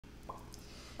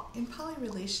in poly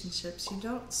relationships, you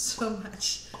don't so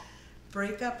much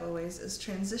break up always as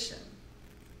transition.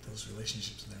 Those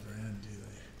relationships never end, do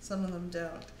they? Some of them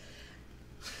don't.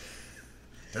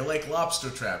 They're like lobster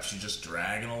traps. You're just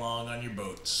dragging along on your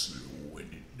boat, slowing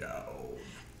it down.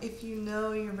 If you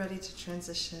know you're ready to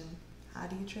transition, how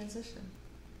do you transition?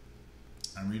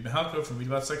 I'm Reid from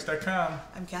readaboutsex.com.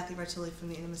 I'm Cathy from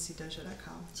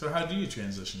theintimacydojo.com. So how do you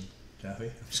transition, Cathy?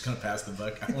 I'm just going to pass the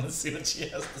buck. I want to see what she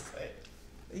has to say.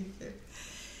 Thank you.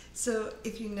 So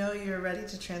if you know you're ready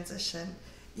to transition,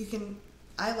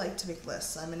 I like to make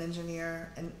lists. I'm an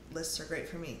engineer and lists are great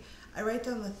for me. I write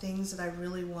down the things that I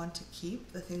really want to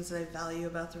keep, the things that I value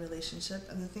about the relationship,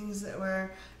 and the things that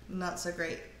were not so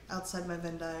great outside my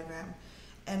Venn diagram.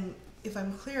 And if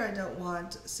I'm clear I don't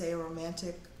want, say, a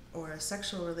romantic or a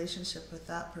sexual relationship with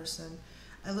that person,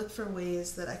 I look for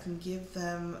ways that I can give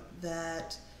them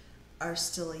that are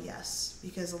still a yes.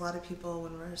 Because a lot of people,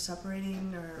 when we're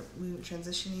separating or we're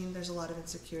transitioning, there's a lot of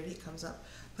insecurity comes up.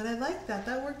 But I like that.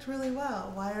 That worked really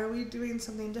well. Why are we doing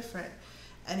something different?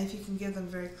 And if you can give them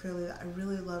very clearly that I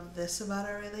really love this about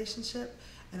our relationship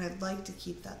and I'd like to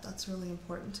keep that, that's really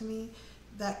important to me,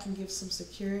 that can give some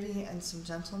security and some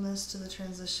gentleness to the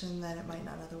transition that it might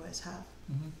not otherwise have.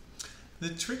 Mm-hmm. The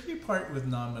tricky part with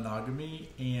non-monogamy,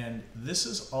 and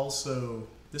this also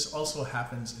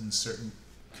happens in certain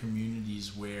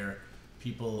communities where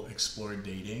people explore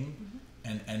dating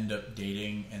and end up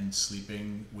dating and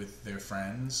sleeping with their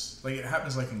friends. Like it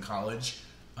happens like in college.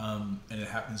 And it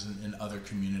happens in other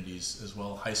communities as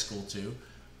well, high school too.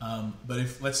 But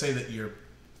if let's say that you're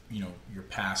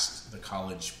past the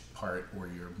college part or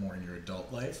you're more in your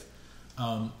adult life,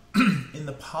 in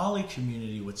the poly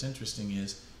community, what's interesting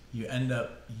is you end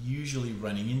up usually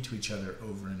running into each other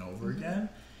over and over again.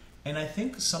 And I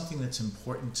think something that's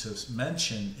important to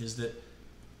mention is that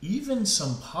even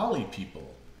some poly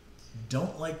people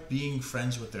don't like being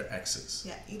friends with their exes.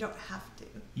 Yeah, you don't have to.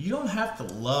 You don't have to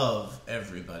love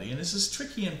everybody. And this is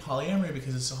tricky in polyamory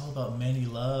because it's all about many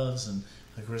loves and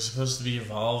like we're supposed to be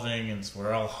evolving and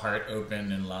we're all heart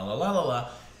open and la la la la la.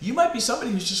 You might be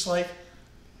somebody who's just like,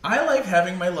 I like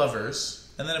having my lovers,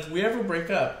 and then if we ever break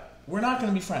up, we're not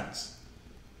going to be friends.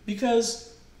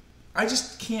 Because I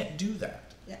just can't do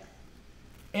that. Yeah.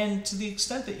 And to the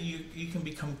extent that you can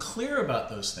become clear about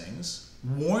those things,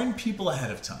 warn people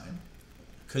ahead of time,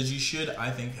 because you should,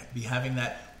 I think, be having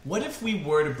that what if we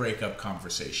were to break up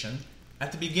conversation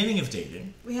at the beginning of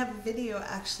dating. We have a video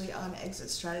actually on exit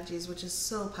strategies, which is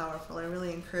so powerful. I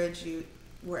really encourage you,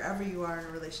 wherever you are in a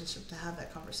relationship, to have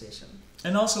that conversation.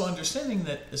 And also understanding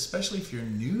that, especially if you're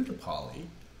new to poly,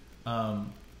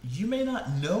 you may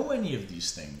not know any of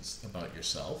these things about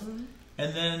yourself.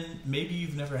 And then maybe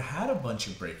you've never had a bunch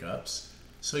of breakups.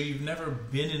 So you've never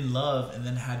been in love and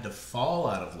then had to fall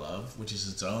out of love, which is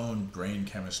its own brain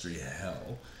chemistry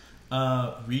hell.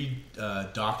 Read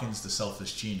Dawkins' The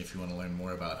Selfish Gene if you want to learn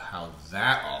more about how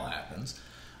that all happens.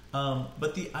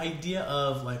 But the idea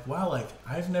of like, wow, like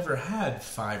I've never had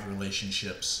 5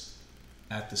 relationships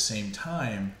at the same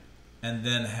time and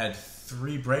then had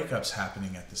 3 breakups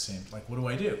happening at the same, like what do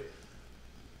I do?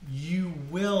 You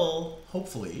will,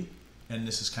 hopefully, and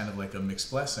this is kind of like a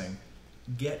mixed blessing,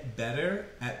 get better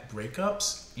at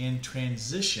breakups and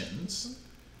transitions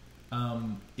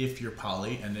if you're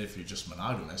poly, and if you're just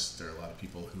monogamous. There are a lot of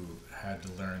people who had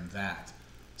to learn that.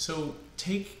 So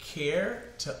take care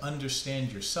to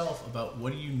understand yourself about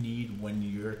what do you need when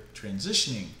you're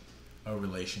transitioning a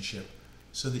relationship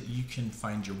so that you can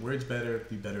find your words better,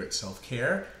 be better at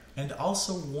self-care, and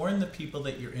also warn the people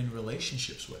that you're in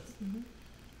relationships with.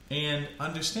 And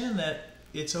understand that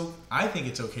I think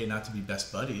it's okay not to be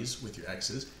best buddies with your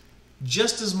exes,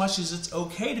 just as much as it's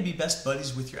okay to be best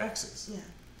buddies with your exes. Yeah.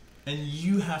 And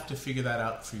you have to figure that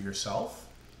out for yourself.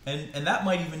 And that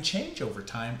might even change over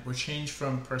time or change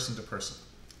from person to person.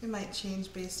 It might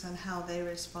change based on how they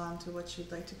respond to what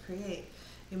you'd like to create.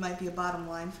 It might be a bottom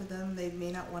line for them. They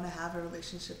may not want to have a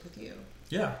relationship with you.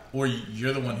 Yeah. Or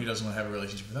you're the one who doesn't want to have a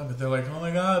relationship with them, but they're like, oh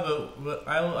my God, but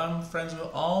I'm friends with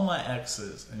all my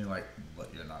exes. And you're like, but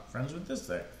you're not friends with this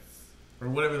thing. Or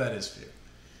whatever that is for you.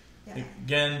 Yeah.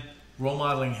 Again, role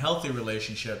modeling healthy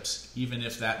relationships, even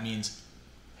if that means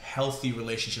healthy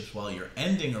relationships while you're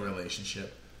ending a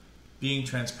relationship, being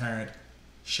transparent,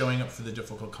 showing up for the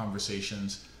difficult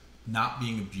conversations, not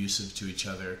being abusive to each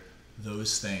other,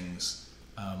 those things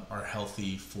are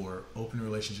healthy for open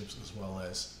relationships as well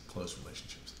as closed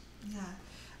relationships. Yeah.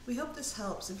 We hope this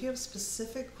helps. If you have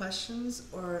specific questions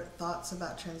or thoughts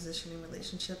about transitioning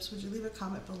relationships, would you leave a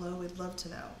comment below? We'd love to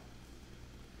know.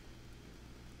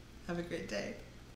 Have a great day.